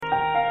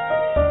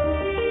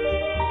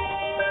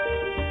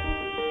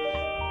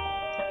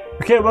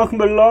Okay, welcome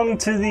along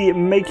to the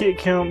Make It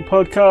Count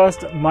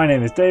podcast. My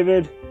name is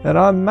David. And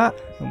I'm Matt.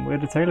 And we're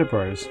the Taylor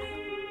Bros.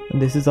 And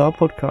this is our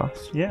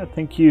podcast. Yeah,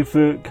 thank you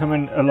for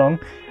coming along.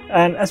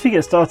 And as we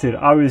get started,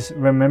 I was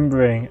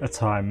remembering a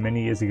time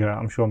many years ago,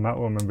 I'm sure Matt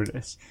will remember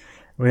this.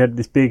 We had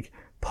this big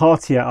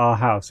party at our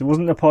house. It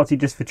wasn't a party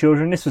just for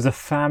children, this was a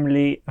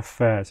family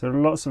affair. So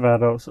lots of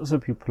adults, lots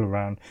of people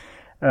around.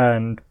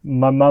 And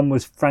my mum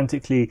was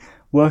frantically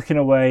working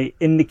away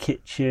in the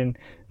kitchen,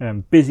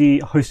 busy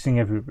hosting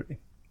everybody.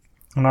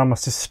 And I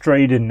must have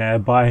strayed in there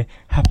by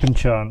happen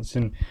chance.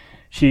 And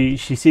she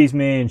sees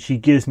me and she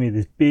gives me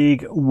this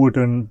big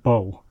wooden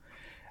bowl.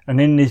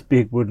 And in this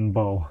big wooden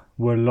bowl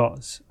were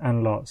lots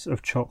and lots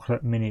of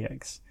chocolate mini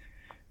eggs.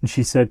 And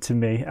she said to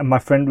me, and my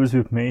friend was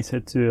with me,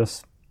 said to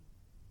us,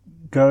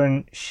 go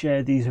and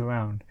share these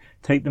around.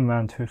 Take them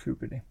round to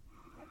everybody.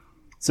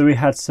 So we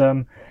had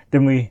some,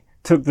 then we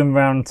took them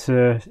round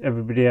to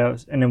everybody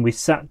else, and then we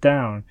sat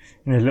down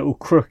in a little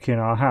crook in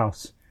our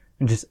house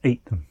and just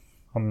ate them.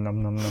 Nom,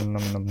 nom, nom, nom,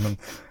 nom, nom, nom.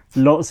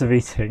 Lots of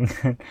eating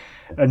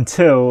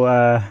until,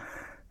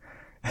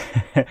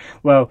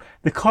 well,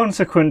 the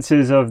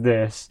consequences of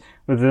this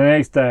were the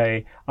next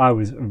day I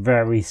was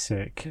very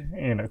sick,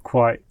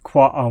 quite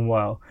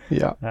unwell.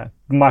 Yeah.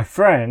 My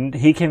friend,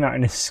 he came out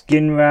in a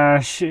skin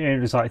rash, it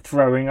was like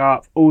throwing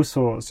up, all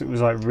sorts, it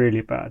was like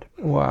really bad.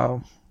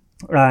 Wow.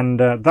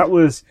 And that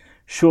was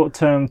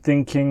short-term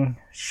thinking,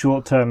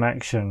 short-term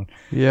action.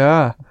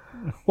 Yeah.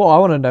 What I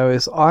want to know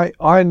is,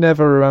 I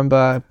never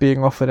remember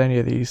being offered any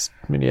of these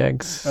mini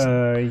eggs.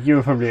 You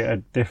were probably at a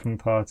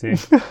different party.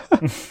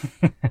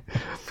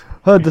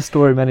 Heard the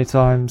story many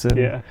times, and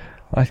Yeah.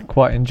 I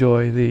quite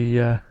enjoy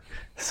the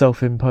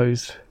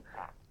self-inflicted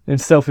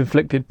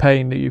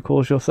pain that you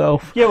cause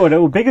yourself. Yeah, well,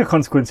 there were bigger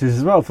consequences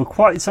as well. For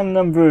quite some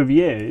number of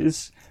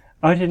years,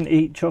 I didn't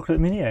eat chocolate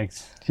mini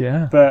eggs.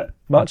 Yeah. But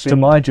much to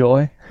my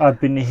joy. I've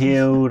been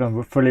healed,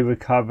 I'm fully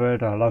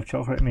recovered, I love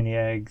chocolate mini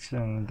eggs,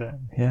 and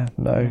Yeah,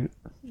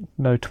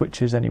 no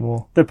twitches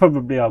anymore. I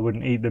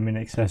wouldn't eat them in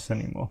excess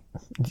anymore.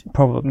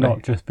 Probably.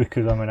 Not just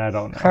because I'm an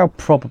adult now. How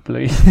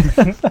probably.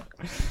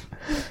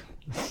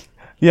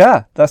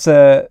 Yeah, that's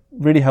a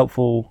really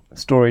helpful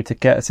story to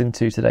get us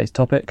into today's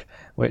topic,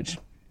 which,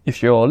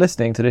 if you're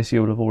listening to this,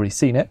 you would have already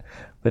seen it,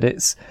 but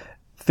it's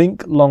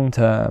think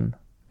long-term,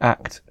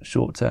 act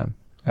short-term.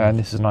 And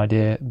this is an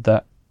idea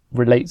that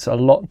relates a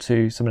lot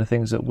to some of the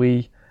things that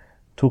we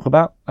talk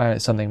about, and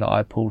it's something that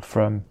I pulled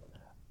from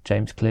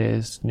James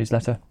Clear's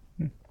newsletter.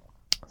 I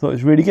thought it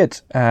was really good.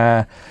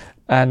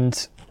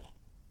 And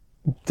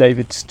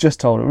David's just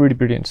told a really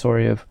brilliant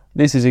story of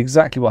this is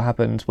exactly what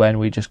happens when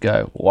we just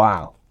go,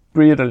 wow,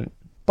 brilliant,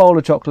 bowl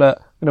of chocolate,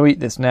 I'm going to eat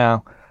this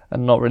now,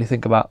 and not really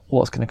think about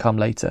what's going to come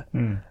later.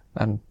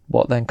 And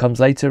what then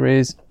comes later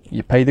is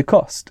you pay the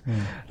cost.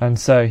 And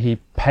so he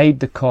paid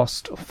the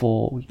cost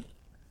for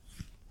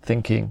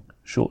thinking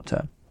short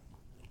term.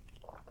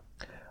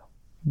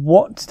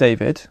 What,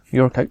 David,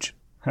 you're a coach.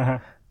 Why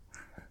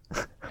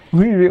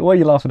are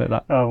you laughing at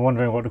that? I'm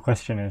wondering what the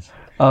question is.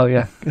 Oh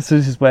yeah, so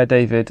this is where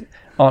David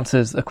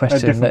answers a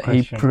question that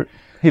question.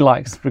 he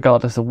likes,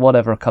 regardless of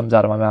whatever comes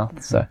out of my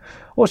mouth. So,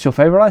 what's your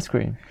favourite ice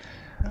cream?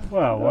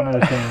 Well, one of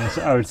the things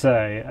I would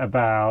say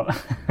about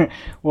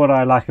what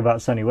I like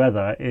about sunny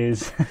weather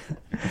is...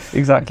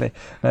 Exactly.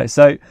 No,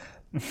 so,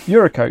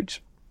 you're a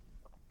coach.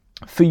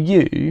 For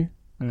you,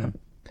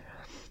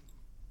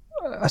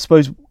 I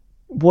suppose,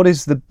 what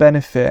is the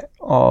benefit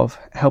of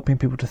helping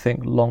people to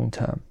think long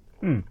term?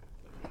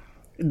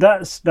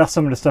 That's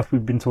some of the stuff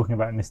we've been talking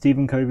about in the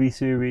Stephen Covey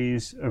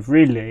series of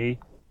really,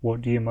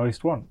 what do you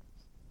most want?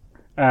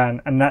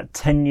 And that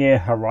 10-year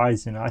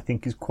horizon, I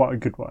think, is quite a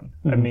good one.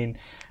 I mean,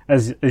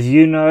 as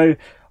you know,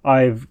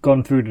 I've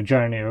gone through the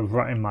journey of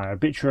writing my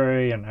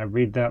obituary, and I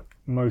read that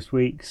most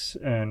weeks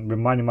and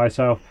reminding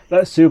myself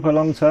that's super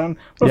long term.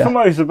 But for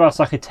most of us,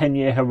 like a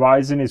 10-year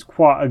horizon is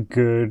quite a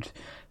good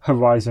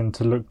horizon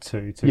to look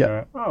to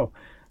go, oh,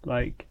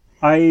 like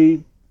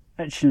I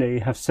actually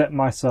have set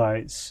my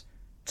sights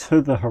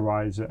to the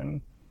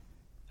horizon,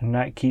 and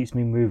that keeps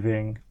me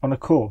moving on a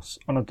course,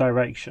 on a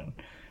direction,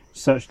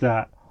 such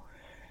that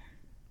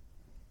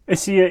on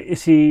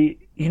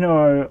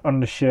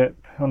the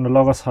ship, on the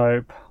Logos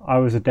Hope, I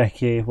was a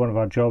decky. One of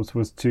our jobs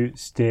was to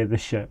steer the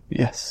ship.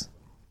 Yes.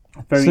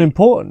 It's an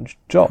important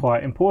job.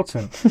 Quite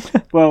important.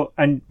 Well,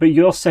 but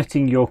you're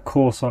setting your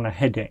course on a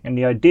heading, and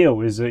the ideal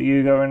is that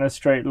you go in a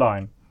straight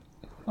line.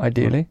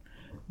 Ideally.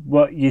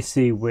 What you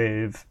see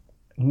with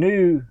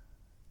new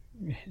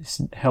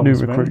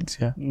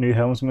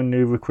helmsmen,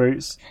 new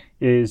recruits,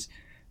 is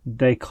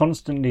they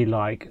constantly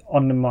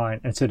on the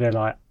mind, and so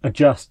they're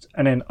adjust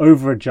and then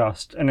over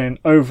adjust and then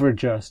over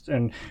adjust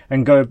and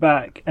go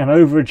back and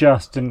over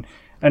adjust, and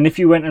if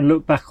you went and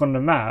looked back on the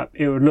map,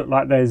 it would look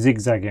like they're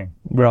zigzagging.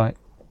 Right.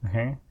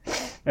 Okay.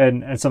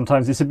 And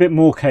sometimes it's a bit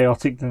more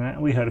chaotic than that.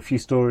 We heard a few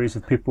stories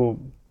of people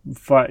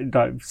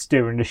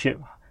steering the ship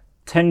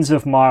tens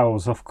of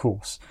miles off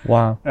course.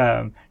 Wow.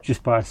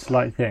 Just by a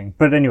slight thing.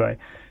 But anyway,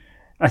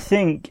 I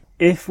think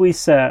if we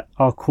set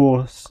our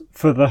course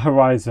for the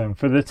horizon,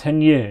 for the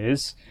 10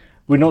 years,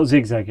 we're not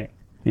zigzagging.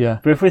 Yeah.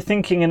 But if we're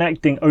thinking and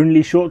acting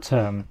only short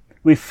term,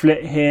 we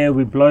flit here,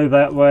 we blow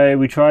that way,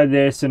 we try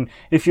this, and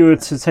if you were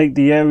to take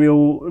the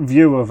aerial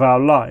view of our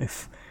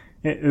life,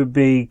 it would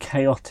be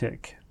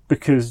chaotic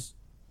because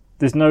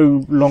there's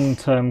no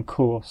long-term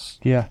course.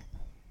 Yeah.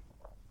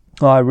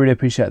 Oh, I really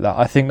appreciate that.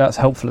 I think that's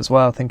helpful as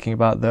well, thinking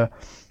about the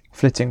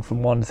flitting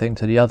from one thing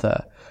to the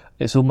other.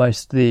 It's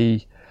almost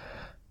it's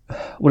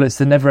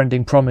the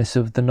never-ending promise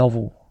of the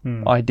novel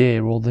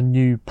idea or the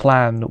new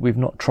plan that we've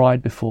not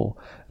tried before.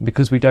 And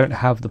because we don't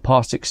have the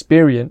past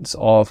experience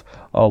of,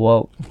 oh,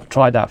 well,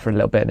 tried that for a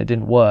little bit and it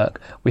didn't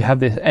work, we have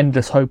this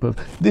endless hope of,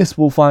 this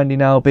will finally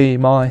now be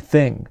my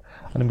thing.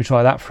 And then we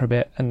try that for a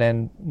bit and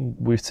then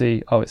we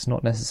see, oh, it's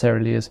not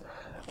necessarily as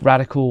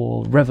radical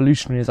or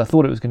revolutionary as I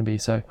thought it was going to be.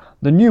 So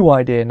the new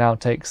idea now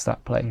takes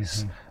that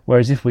place.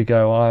 Whereas if we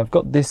go, oh, I've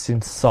got this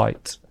in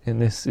sight,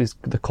 and this is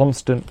the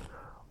constant,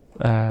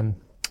 I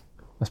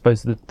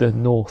suppose the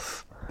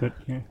north,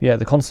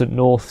 the constant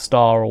north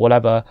star or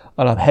whatever,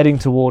 and I'm heading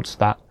towards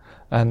that.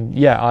 And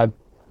I'm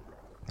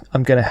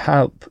going to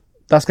help.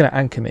 That's going to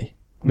anchor me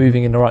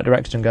moving in the right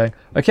direction, going,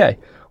 okay,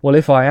 well,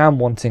 if I am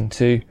wanting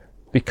to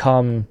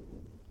become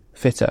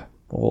fitter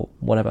or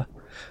whatever,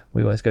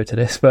 we always go to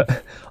this,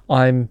 but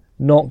I'm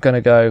not going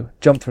to go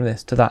jump from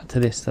this to that to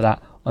this to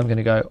that. I'm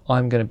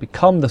going to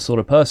become the sort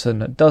of person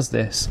that does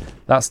this.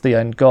 That's the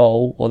end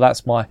goal, or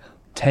that's my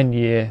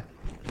 10-year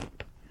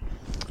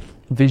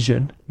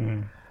vision.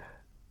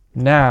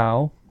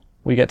 Now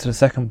we get to the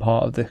second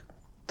part of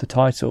the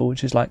title,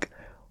 which is like,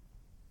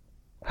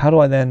 how do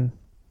I then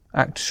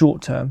act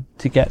short term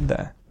to get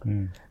there?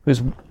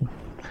 Because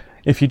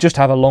if you just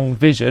have a long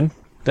vision,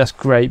 that's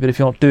great, but if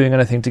you're not doing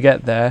anything to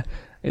get there,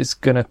 it's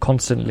going to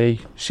constantly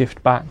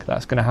shift back.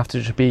 That's going to have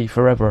to just be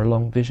forever a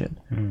long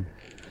vision.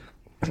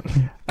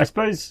 I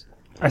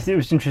think it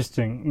was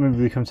interesting,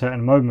 maybe we come to that in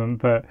a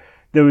moment, but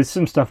there was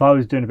some stuff I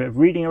was doing a bit of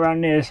reading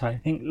around this. I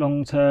think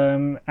long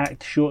term,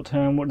 act short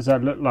term, what does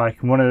that look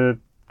like? And one of the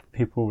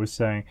people was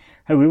saying,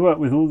 hey, we work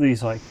with all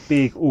these like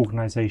big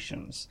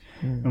organizations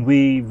and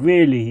we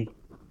really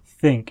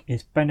think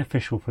it's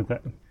beneficial for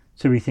them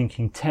to be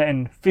thinking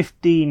 10,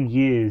 15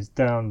 years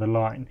down the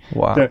line.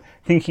 Wow. That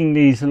thinking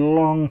these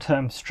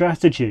long-term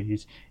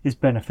strategies is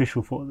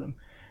beneficial for them.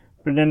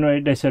 But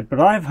then they said,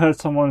 but I've heard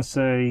someone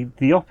say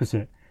the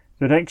opposite,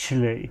 that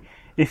actually,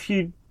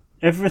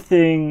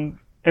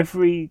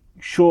 every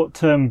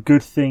short-term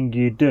good thing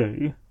you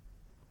do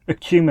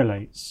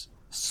accumulates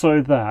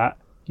so that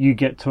you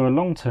get to a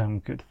long-term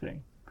good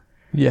thing.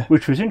 Yeah.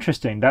 Which was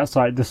interesting. That's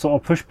like the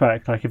sort of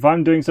pushback. Like if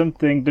I'm doing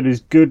something that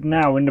is good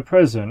now in the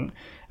present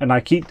and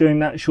I keep doing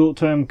that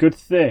short-term good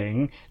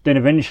thing, then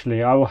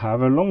eventually I will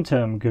have a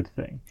long-term good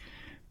thing.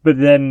 But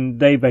then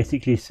they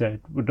basically said,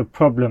 well, the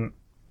problem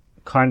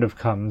kind of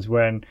comes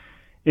when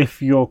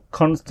if you're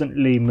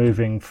constantly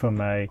moving from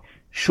to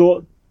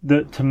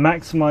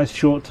maximize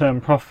short-term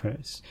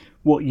profits,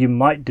 what you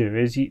might do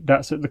is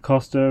that's at the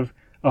cost of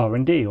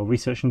R&D or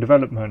research and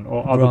development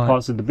or other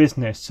parts of the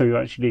business. So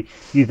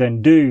you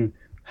then do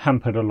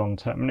hamper the long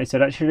term. And they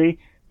said actually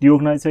the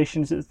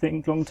organizations that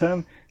think long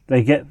term,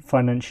 they get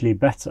financially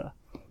better.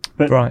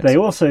 But they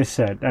also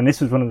said, and this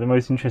was one of the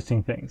most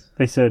interesting things,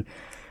 they said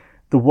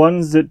the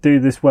ones that do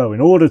this well,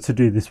 in order to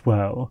do this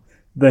well,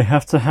 they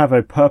have to have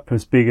a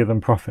purpose bigger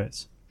than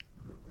profits.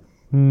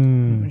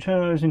 Which I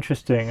know is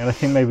interesting, and I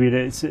think maybe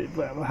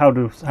how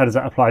does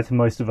that apply to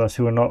most of us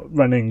who are not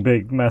running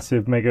big,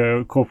 massive,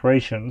 mega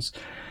corporations?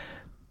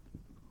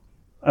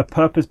 A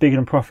purpose bigger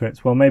than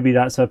profits. Well, maybe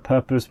that's a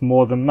purpose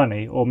more than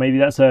money, or maybe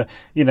that's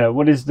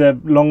what is the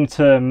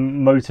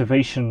long-term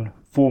motivation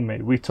for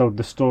me? We told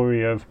the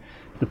story of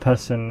the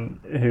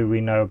person who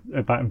we know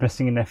about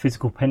investing in their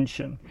physical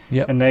pension.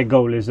 Yep. And their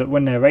goal is that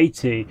when they're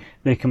 80,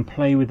 they can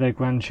play with their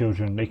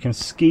grandchildren, they can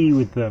ski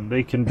with them,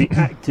 they can be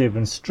active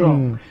and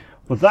strong.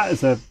 Well, that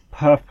is a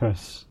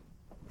purpose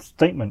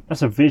statement.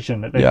 That's a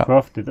vision that they've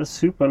crafted. That's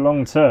super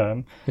long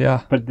term.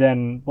 Yeah. But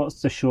then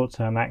what's the short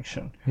term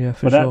action? Yeah,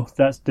 for sure.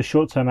 That's the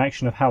short term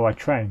action of how I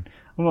train.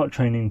 I'm not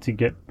training to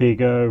get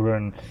bigger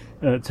and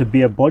to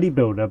be a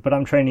bodybuilder, but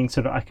I'm training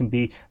so that I can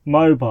be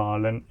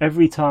mobile. And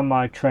every time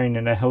I train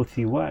in a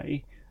healthy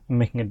way, I'm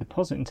making a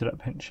deposit into that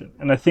pension.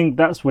 And I think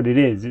that's what it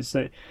is. It's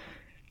that,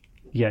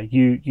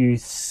 you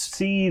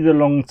see the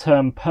long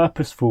term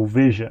purposeful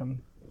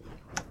vision,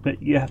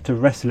 but you have to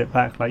wrestle it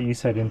back, like you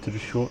said, into the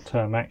short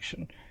term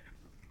action.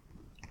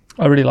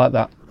 I really like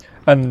that.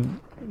 And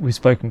we've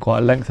spoken quite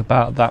at length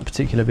about that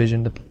particular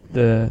vision,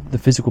 the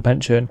physical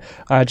pension.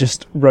 I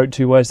just wrote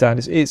 2 words down.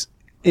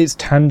 It's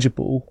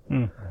tangible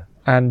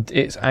and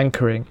it's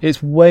anchoring.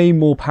 It's way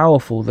more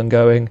powerful than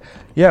going,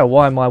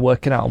 why am I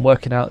working out? I'm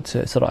working out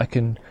so that I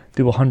can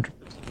do 100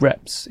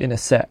 reps in a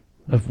set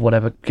of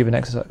whatever given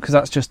exercise, because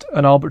that's just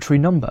an arbitrary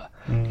number,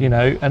 and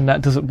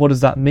what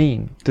does that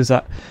mean?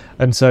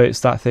 And so it's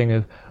that thing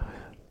of,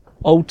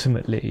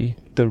 ultimately,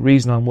 the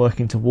reason I'm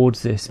working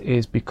towards this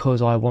is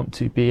because I want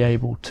to be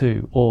able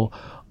to, or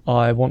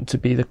I want to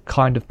be the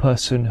kind of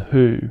person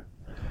who,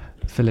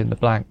 fill in the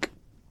blank.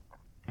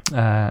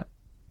 And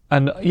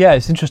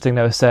it's interesting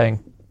they were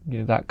saying,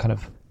 that kind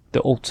of the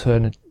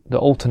alternate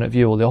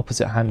view, or the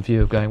opposite hand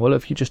view of going, well,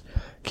 if you just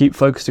keep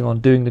focusing on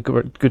doing the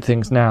good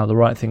things now, the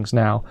right things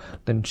now,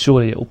 then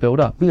surely it will build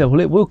up. Yeah, well,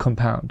 it will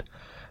compound.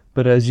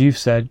 But as you've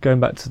said, going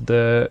back to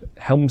the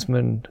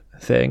helmsman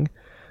thing,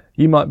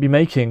 you might be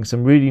making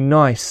some really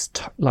nice,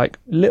 like,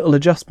 little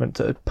adjustments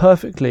that are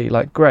perfectly,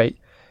 like, great,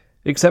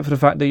 except for the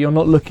fact that you're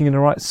not looking in the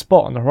right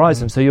spot on the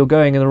horizon, so you're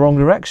going in the wrong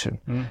direction.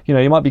 You know,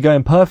 you might be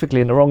going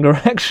perfectly in the wrong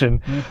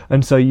direction,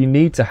 and so you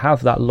need to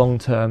have that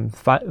long-term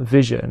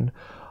vision.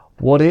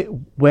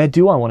 Where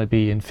do I want to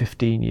be in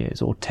 15 years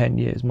or 10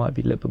 years? Might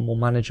be a little bit more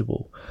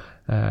manageable,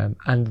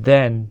 and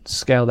then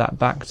scale that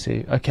back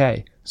to,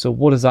 okay, so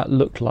what does that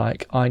look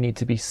like? I need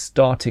to be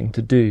starting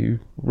to do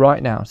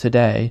right now,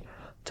 today,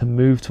 to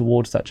move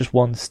towards that just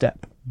one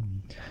step,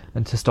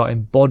 and to start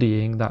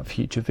embodying that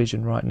future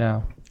vision right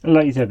now.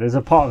 Like you said, there's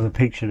a part of the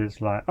picture that's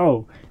like,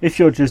 oh, if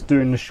you're just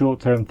doing the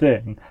short-term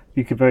thing,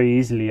 you could very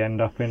easily end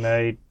up in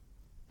a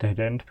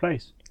dead-end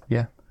place.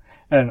 Yeah.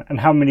 And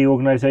how many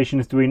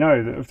organisations do we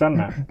know that have done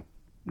that?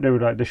 They were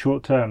like the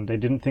short-term. They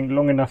didn't think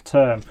long enough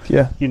term.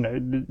 Yeah. You know,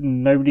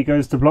 nobody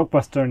goes to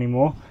Blockbuster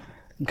anymore.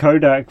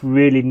 Kodak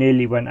really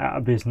nearly went out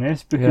of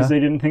business because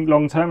they didn't think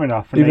long-term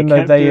enough. And even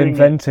though they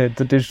invented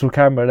the digital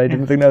camera, they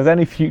didn't think there was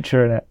any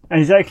future in it.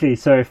 Exactly.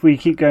 So if we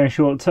keep going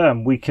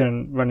short-term, we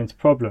can run into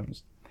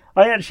problems.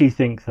 I actually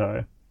think,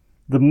 though,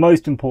 the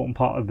most important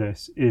part of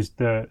this is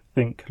the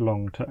think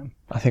long-term.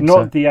 I think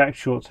not the act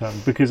short-term,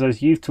 because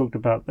as you've talked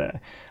about there,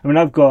 I mean,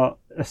 I've got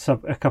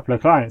a couple of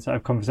clients I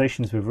have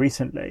conversations with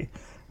recently,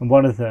 and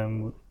one of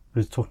them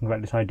was talking about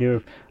this idea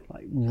of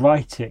like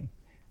writing,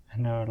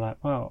 and they were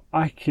like, well,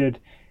 I could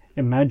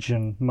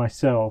imagine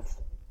myself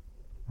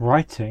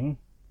writing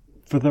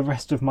for the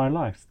rest of my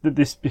life, that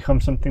this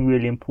becomes something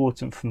really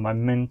important for my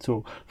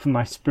mental, for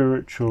my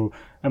spiritual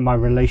and my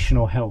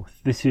relational health.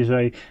 This is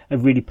a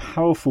really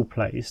powerful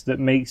place that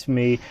makes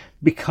me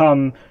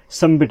become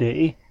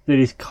somebody that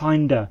is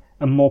kinder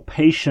and more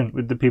patient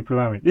with the people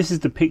around me. This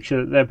is the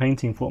picture that they're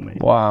painting for me.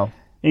 Wow.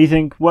 And you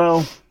think,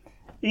 well,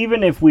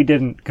 even if we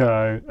didn't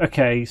go,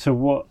 okay, so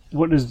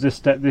what does the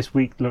step this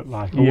week look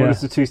like? Or what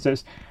does the 2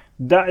 steps?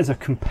 That is a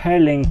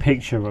compelling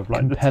picture of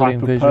like the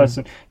type of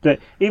person that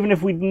even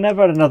if we'd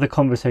never had another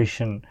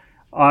conversation,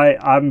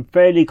 I'm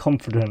fairly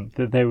confident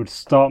that they would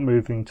start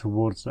moving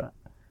towards that,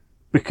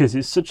 because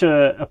it's such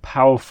a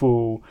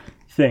powerful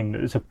thing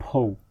that it's a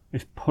pull.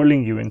 It's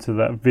pulling you into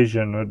that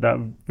vision or that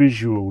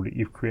visual that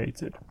you've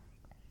created.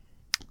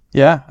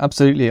 Yeah,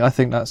 absolutely. I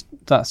think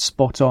that's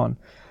spot on.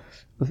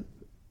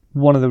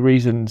 One of the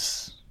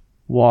reasons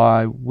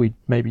why we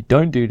maybe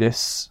don't do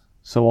this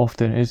so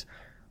often is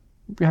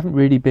we haven't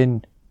really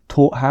been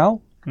taught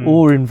how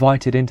or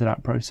invited into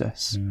that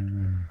process.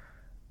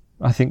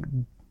 I think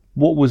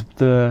what was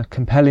the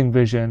compelling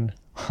vision,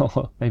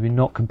 or maybe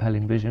not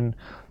compelling vision,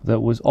 that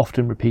was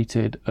often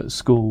repeated at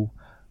school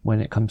when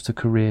it comes to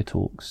career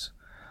talks,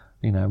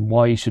 you know,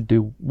 why you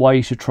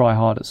should try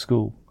hard at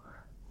school.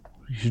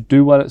 You should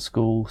do well at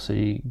school so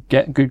you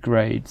get good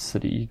grades, so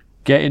that you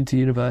get into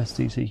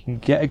university, so you can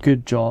get a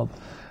good job,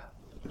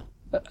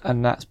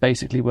 and that's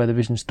basically where the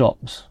vision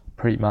stops.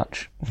 Pretty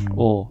much,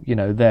 or, you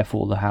know,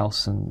 therefore the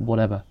house and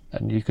whatever,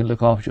 and you can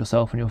look after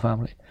yourself and your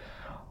family.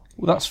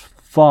 Well, that's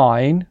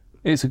fine.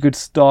 It's a good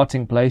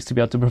starting place to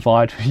be able to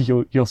provide for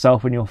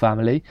yourself and your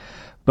family,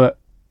 but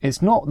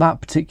it's not that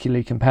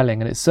particularly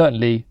compelling, and it's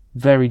certainly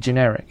very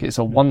generic. It's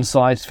a one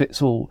size fits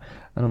all,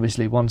 and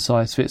obviously one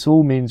size fits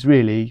all means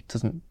really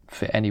doesn't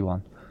fit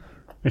anyone.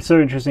 It's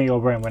so interesting your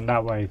brain went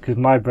that way, because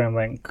my brain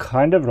went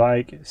kind of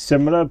like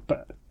similar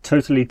but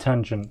totally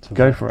tangent to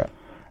Go for it.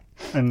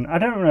 And I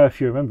don't know if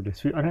you remember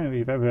this. I don't know if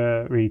you've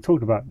ever really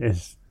talked about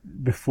this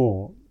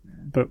before,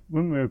 but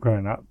when we were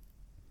growing up,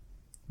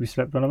 we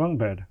slept on a bunk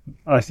bed.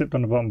 I slept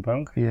on the bottom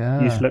bunk.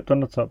 Yeah. You slept on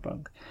the top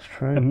bunk. It's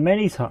true. And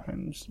many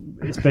times,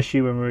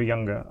 especially when we were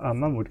younger, our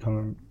mum would come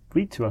and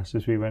read to us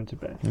as we went to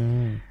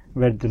bed.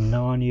 Read the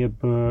Narnia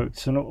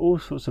books and all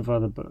sorts of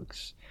other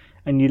books.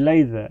 And you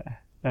lay there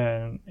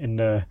in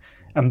the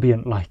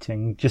ambient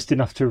lighting, just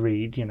enough to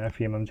read, you know,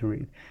 for your mum to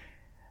read.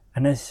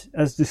 And as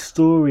the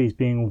story is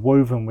being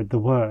woven with the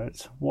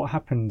words, what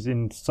happens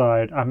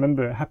inside, I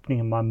remember it happening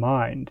in my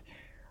mind,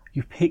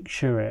 you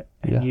picture it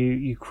and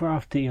you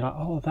craft it, you're like,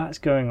 oh, that's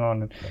going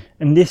on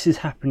and this is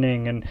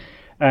happening,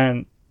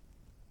 and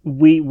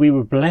we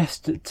were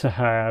blessed to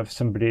have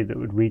somebody that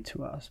would read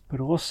to us, but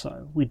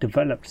also we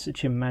developed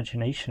such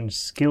imagination,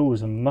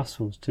 skills and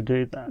muscles to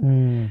do that.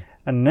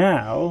 And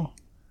now,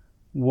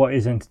 what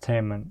is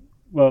entertainment?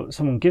 Well,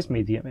 someone gives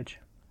me the image.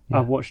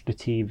 I've watched the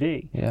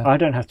TV. I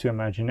don't have to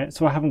imagine it,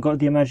 so I haven't got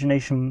the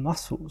imagination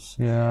muscles.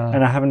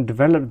 And I haven't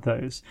developed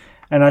those.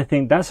 And I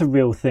think that's a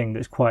real thing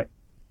that's quite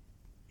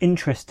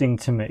interesting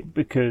to me,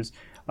 because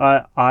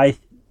I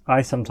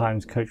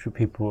sometimes coach with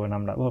people and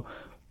I'm like, well,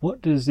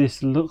 what does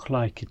this look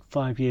like in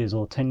 5 years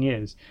or 10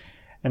 years?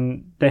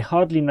 And they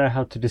hardly know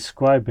how to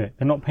describe it.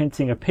 They're not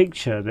painting a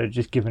picture, they're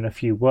just giving a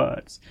few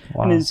words.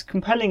 And it's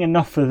compelling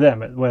enough for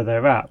them at where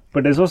they're at.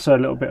 But there's also a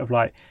little bit of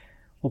like,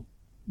 well,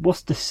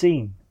 what's the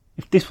scene?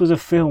 if this was a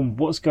film,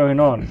 what's going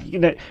on?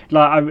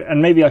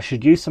 And maybe I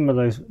should use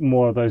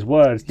more of those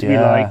words to be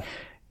like,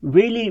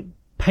 really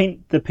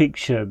paint the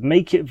picture,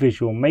 make it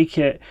visual, make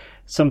it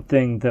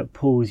something that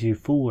pulls you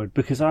forward.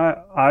 Because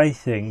I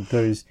think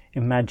those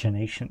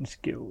imagination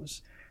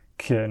skills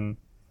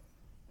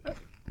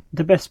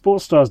the best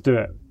sports stars do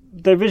it.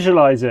 They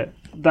visualize it.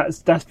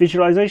 That's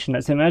visualization.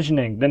 That's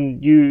imagining. Then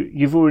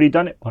you've already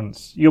done it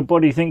once. Your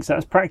body thinks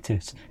that's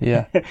practice.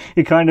 Yeah.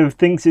 It kind of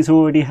thinks it's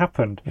already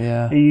happened.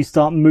 Yeah. And you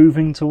start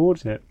moving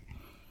towards it.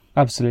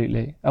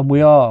 Absolutely. And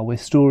we're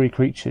story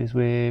creatures.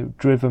 We're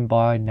driven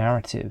by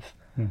narrative.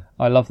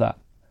 I love that.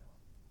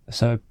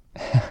 So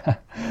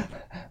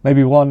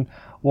maybe one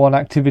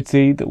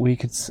activity that we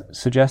could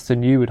suggest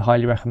and you would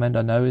highly recommend,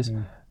 I know, is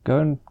go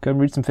and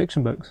read some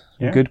fiction books,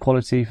 good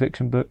quality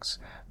fiction books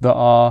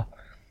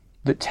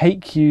that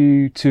take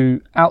you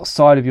to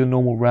outside of your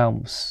normal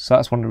realms. So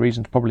that's one of the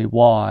reasons probably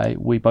why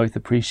we both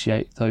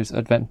appreciate those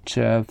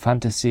adventure,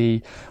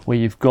 fantasy, where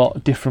you've got a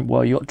different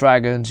world, you've got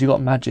dragons, you've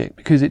got magic,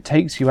 because it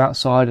takes you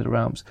outside of the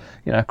realms.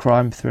 A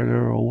crime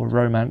thriller or a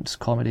romance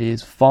comedy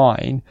is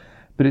fine,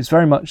 but it's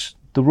very much,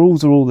 the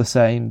rules are all the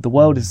same, the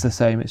world is the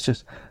same, it's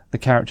just the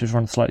characters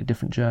run a slightly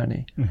different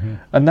journey.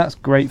 And that's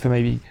great for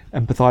maybe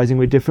empathizing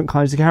with different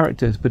kinds of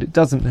characters, but it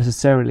doesn't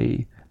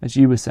necessarily, as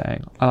you were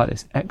saying, I like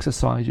this,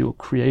 exercise your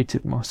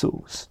creative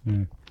muscles.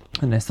 And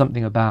there's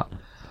something about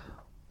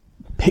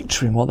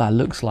picturing what that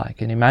looks like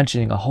and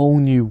imagining a whole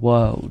new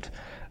world,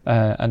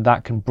 and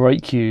that can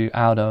break you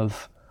out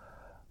of,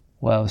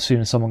 well, as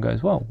soon as someone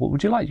goes, well, what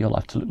would you like your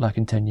life to look like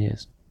in 10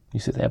 years? You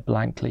sit there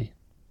blankly,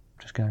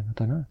 just going, I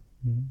don't know.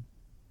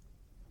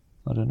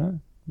 I don't know.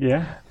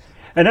 Yeah.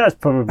 And that's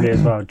probably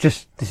as well,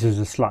 just, this is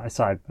a slight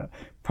aside, but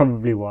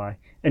probably why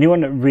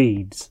anyone that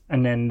reads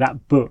and then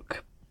that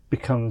book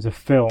becomes a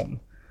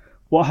film,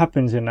 what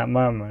happens in that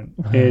moment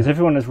is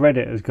everyone that's read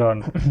it has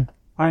gone,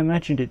 I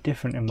imagined it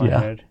different in my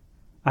head.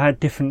 I had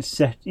different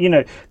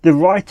the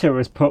writer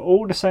has put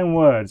all the same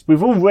words.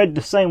 We've all read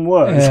the same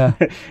words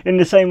in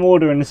the same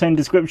order, in the same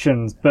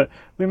descriptions, but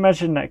we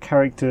imagine that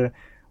character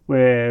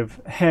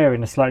with hair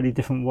in a slightly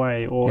different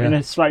way or in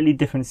a slightly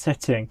different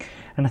setting.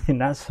 And I think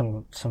that's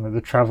some of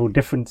the travel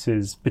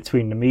differences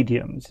between the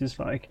mediums. It's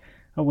like,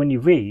 when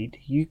you read,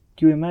 you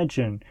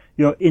imagine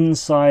you're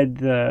inside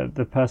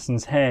the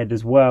person's head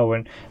as well,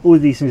 and all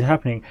of these things are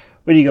happening.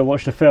 When you go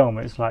watch the film,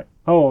 it's like,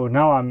 oh,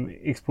 now I'm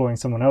exploring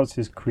someone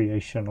else's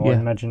creation or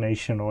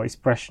imagination or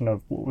expression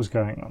of what was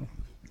going on.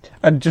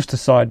 And just a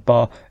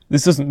sidebar,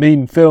 this doesn't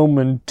mean film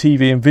and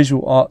TV and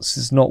visual arts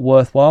is not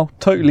worthwhile.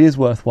 Totally is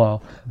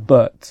worthwhile,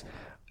 but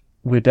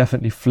we're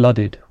definitely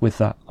flooded with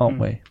that, aren't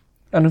we?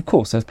 And of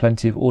course, there's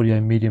plenty of audio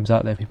mediums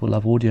out there. People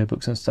love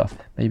audiobooks and stuff.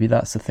 Maybe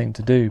that's the thing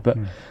to do, but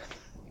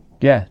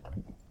yeah.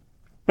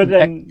 But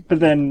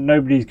then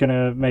nobody's going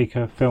to make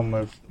a film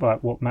of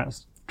like what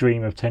Matt's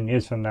dream of 10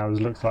 years from now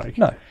looks like.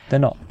 No, they're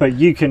not. But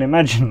you can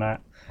imagine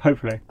that,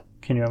 hopefully.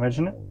 Can you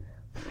imagine it?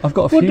 I've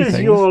got a few things. What does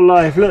your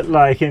life look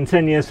like in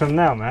 10 years from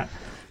now, Matt?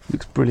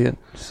 Looks brilliant.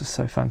 It's just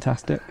so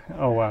fantastic.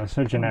 Oh, wow,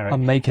 so generic.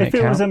 I'm making If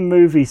it was a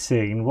movie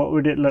scene, what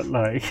would it look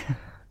like?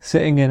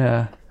 Sitting in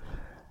a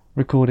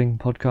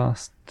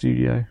podcast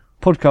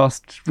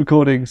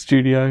recording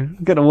studio,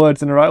 get the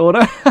words in the right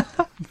order,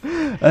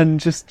 and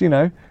just,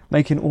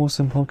 making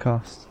awesome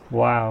podcasts.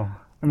 Wow.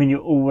 I mean,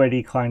 you're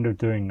already kind of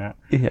doing that.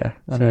 Yeah,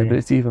 I know, but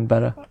it's even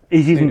better.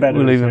 It's even better.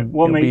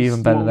 What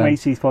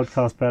makes these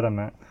podcasts better,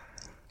 Matt?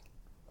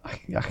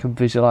 I can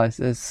visualize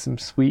there's some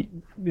sweet,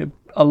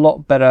 a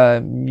lot better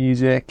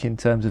music in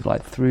terms of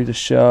like through the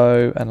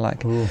show, and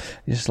like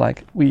just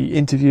like we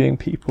interviewing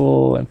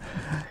people, and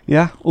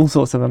all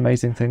sorts of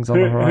amazing things on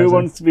the horizon. Who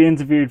wants to be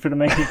interviewed for the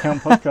Make It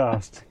Count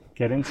podcast?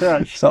 Get in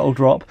touch. Subtle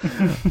drop.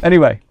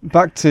 Anyway,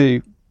 back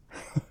to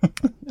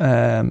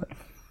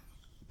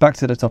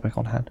the topic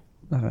on hand.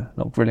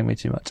 Not grilling me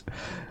too much.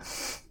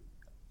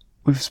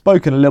 We've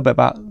spoken a little bit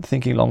about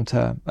thinking long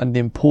term and the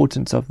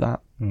importance of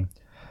that.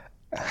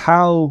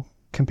 How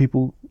can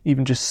people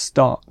even just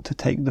start to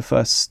take the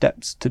first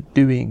steps to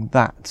doing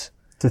that?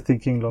 To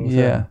thinking long term?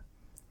 Yeah.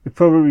 It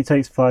probably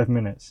takes 5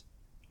 minutes.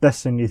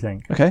 Less than you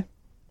think. Okay.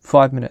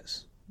 5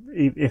 minutes.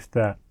 If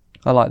that.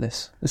 I like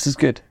this. This is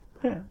good.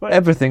 Yeah,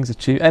 anything's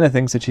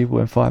achievable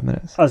in 5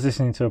 minutes. I was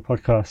listening to a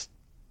podcast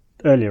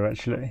earlier,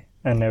 actually,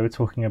 and they were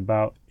talking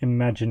about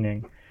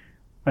imagining,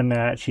 and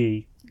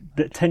actually,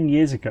 that 10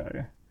 years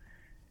ago,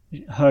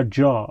 her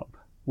job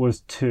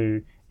was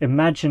to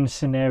imagine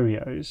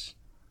scenarios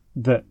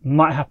that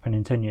might happen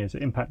in 10 years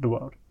that impact the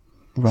world.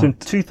 Right. So in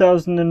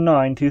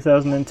 2009,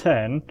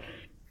 2010,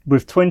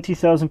 with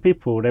 20,000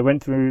 people, they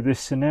went through this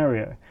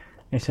scenario.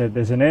 They said,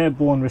 there's an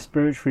airborne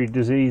respiratory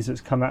disease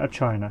that's come out of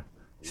China.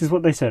 This is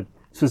what they said.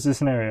 This was the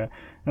scenario.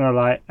 And I'm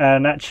like,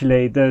 and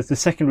actually, there's the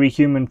secondary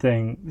human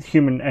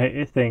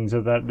things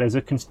are that there's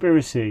a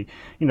conspiracy,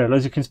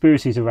 loads of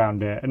conspiracies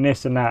around it, and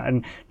this and that,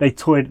 and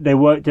they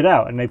worked it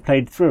out, and they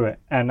played through it,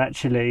 and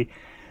actually, it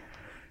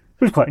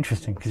was quite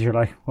interesting, because you're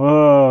like,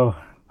 whoa.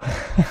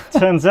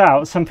 Turns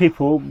out some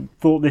people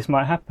thought this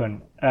might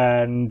happen,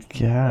 and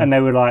they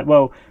were like,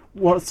 well,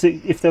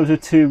 if there was a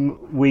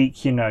 2-week,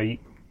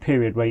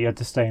 period where you had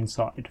to stay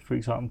inside, for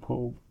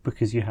example,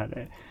 because you had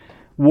it?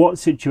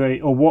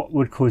 What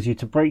would cause you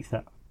to break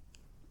that?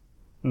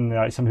 And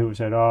like some people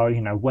said,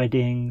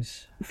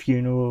 weddings,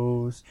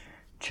 funerals,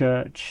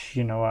 church.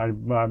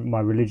 My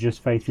religious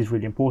faith is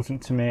really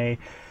important to me.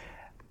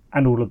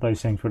 And all of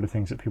those things were the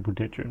things that people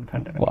did during the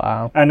pandemic.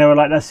 Wow. And they were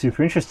like, that's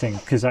super interesting,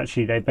 because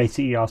actually they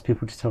basically asked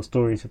people to tell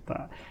stories of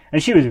that.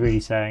 And she was really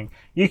saying,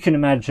 you can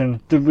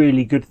imagine the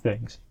really good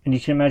things and you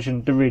can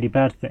imagine the really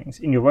bad things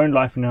in your own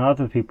life and in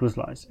other people's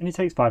lives. And it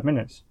takes 5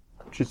 minutes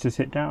just to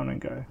sit down and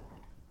go,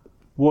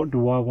 what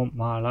do I want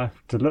my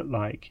life to look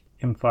like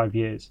in 5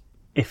 years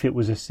if it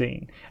was a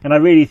scene? And I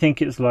really think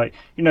it's like,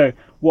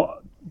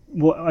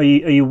 what are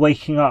you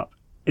waking up?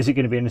 Is it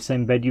going to be in the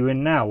same bed you're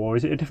in now, or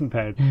is it a different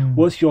bed?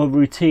 What's your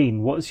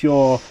routine? What's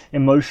your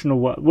emotional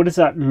work? What does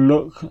that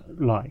look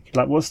like?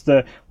 Like, what's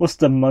the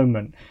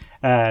moment?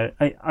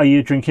 Are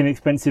you drinking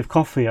expensive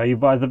coffee? Are you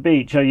by the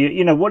beach? Are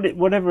you,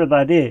 whatever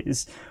that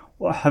is?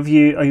 Are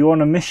you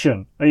on a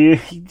mission?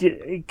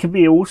 It could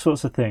be all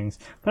sorts of things.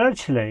 But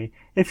actually,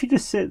 if you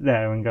just sit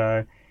there and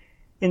go,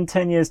 in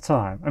 10 years'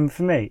 time, and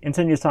for me, in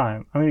 10 years'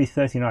 time, I'm only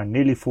 39,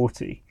 nearly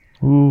 40.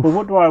 Ooh. Well,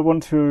 what do I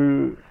want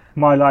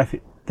my life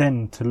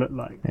then to look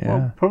like? Yeah.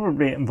 Well,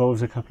 probably it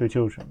involves a couple of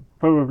children.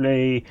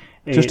 Probably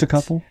just a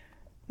couple?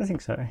 I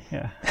think so,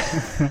 yeah.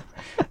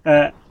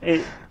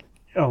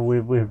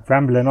 We're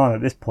rambling on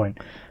at this point.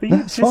 But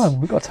That's fine,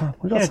 we've got time.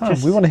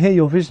 We want to hear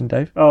your vision,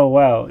 Dave. Oh,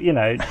 well,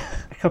 a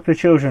couple of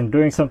children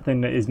doing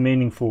something that is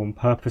meaningful and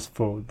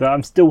purposeful, that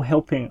I'm still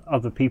helping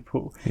other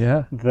people.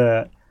 Yeah.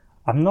 That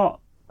I'm not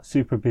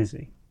super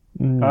busy.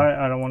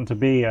 I don't want to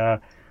be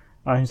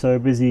I'm so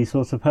busy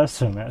sort of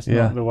person. That's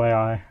not the way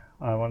I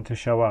want to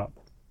show up.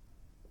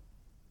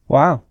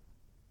 Wow.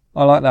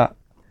 I like that.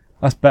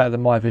 That's better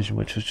than my vision,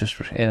 which was just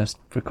in a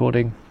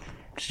recording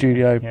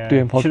studio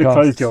doing podcasts. You should have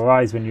closed your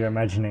eyes when you were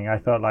imagining. I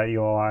felt like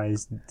your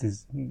eyes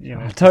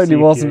I totally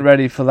wasn't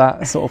ready for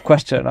that sort of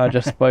question. I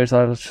just suppose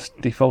I was just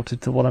defaulted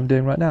to what I'm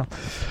doing right now.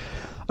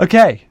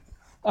 Okay.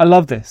 I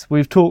love this.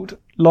 We've talked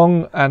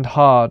long and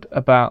hard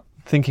about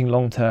thinking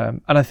long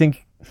term, and I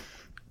think,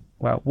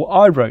 well, what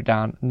I wrote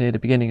down near the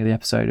beginning of the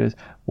episode is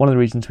one of the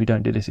reasons we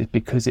don't do this is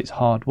because it's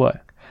hard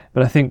work.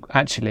 But I think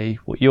actually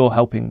what you're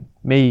helping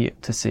me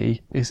to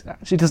see is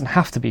actually it doesn't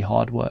have to be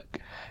hard work.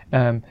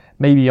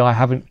 Maybe I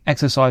haven't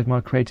exercised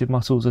my creative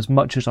muscles as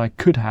much as I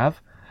could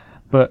have,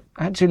 but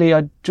actually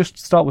I just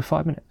start with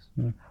 5 minutes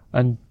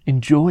and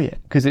enjoy it,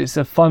 because it's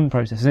a fun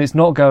process. And it's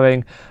not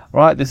going,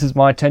 right, this is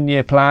my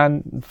 10-year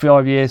plan,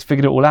 5 years,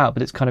 figured it all out.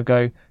 But it's kind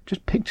of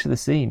just picture the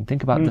scene.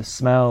 Think about the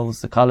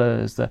smells, the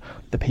colours, the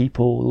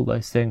people, all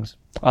those things.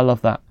 I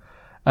love that.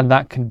 And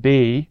that can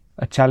be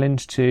a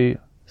challenge to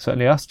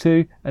certainly us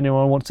two,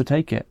 anyone who wants to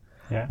take it.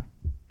 Yeah.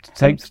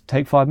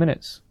 Take 5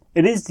 minutes.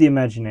 It is the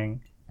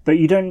imagining, but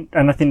you don't,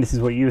 and I think this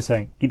is what you were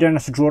saying, you don't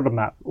have to draw the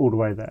map all the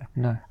way there.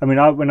 No. I mean,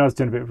 when I was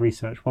doing a bit of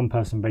research, one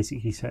person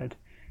basically said,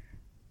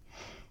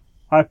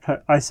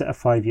 I set a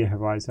 5-year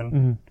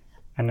horizon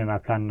and then I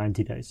plan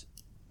 90 days.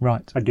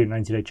 Right. I do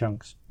 90-day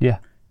chunks. Yeah.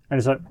 And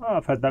it's like,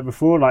 I've had that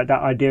before, like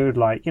that idea of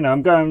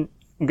I'm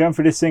going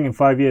for this thing in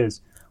 5 years.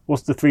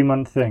 What's the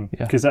 3-month thing?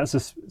 Because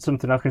that's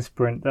something I can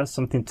sprint. That's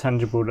something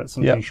tangible. That's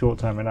something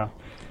short-term enough.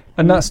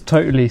 And that's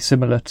totally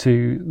similar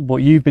to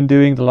what you've been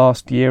doing the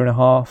last year and a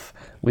half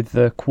with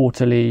the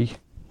quarterly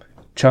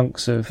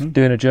chunks of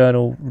doing a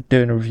journal,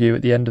 doing a review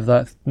at the end of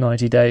that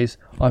 90 days.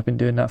 I've been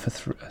doing that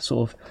for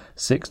sort of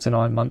 6 to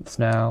 9 months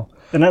now.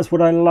 And that's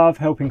what I love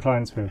helping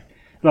clients with.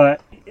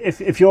 Like,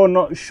 if you're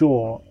not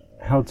sure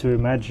how to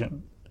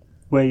imagine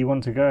where you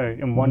want to go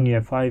in 1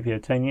 year, 5 year,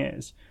 10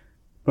 years,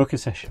 book a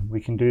session.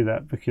 We can do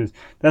that, because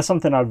that's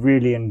something I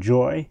really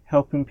enjoy,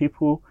 helping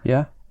people.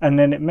 Yeah. And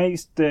then it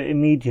makes the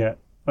immediate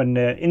and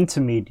the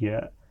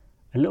intermediate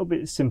a little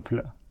bit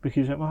simpler,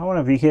 because I want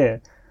to be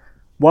here.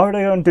 Why would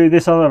I go and do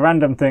this other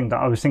random thing that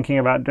I was thinking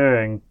about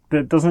doing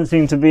that doesn't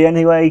seem to be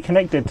any way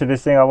connected to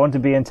this thing I want to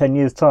be in 10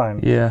 years' time?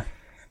 Yeah.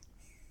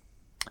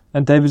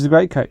 And David's a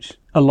great coach.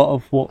 A lot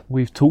of what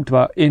we've talked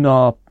about in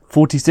our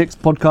 46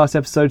 podcast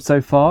episodes so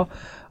far,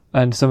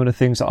 and some of the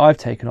things that I've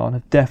taken on,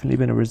 have definitely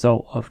been a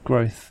result of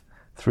growth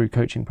through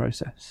coaching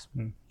process.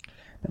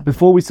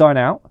 Before we sign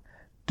out,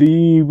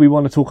 do we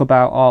want to talk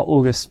about our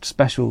August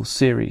special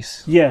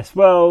series? Yes,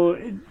 well,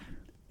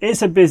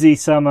 it's a busy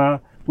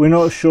summer. We're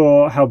not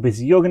sure how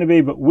busy you're going to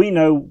be, but we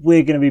know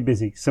we're going to be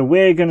busy. So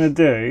we're going to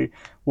do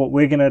what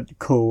we're going to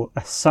call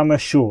a summer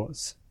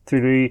shorts.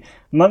 Through the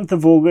month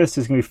of August,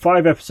 there's going to be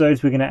 5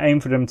 episodes. We're going to aim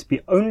for them to be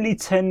only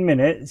 10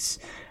 minutes.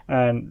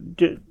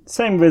 And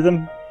same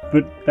rhythm,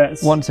 but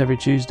that's... Once every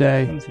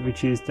Tuesday.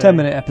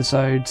 10-minute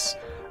episodes.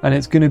 And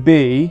it's going to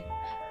be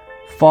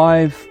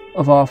 5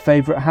 of our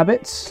favourite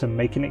habits. So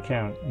making it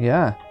count.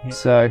 Yeah.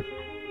 So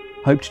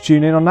hope to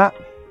tune in on that.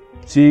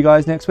 See you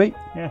guys next week.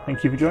 Yeah,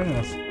 thank you for joining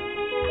us.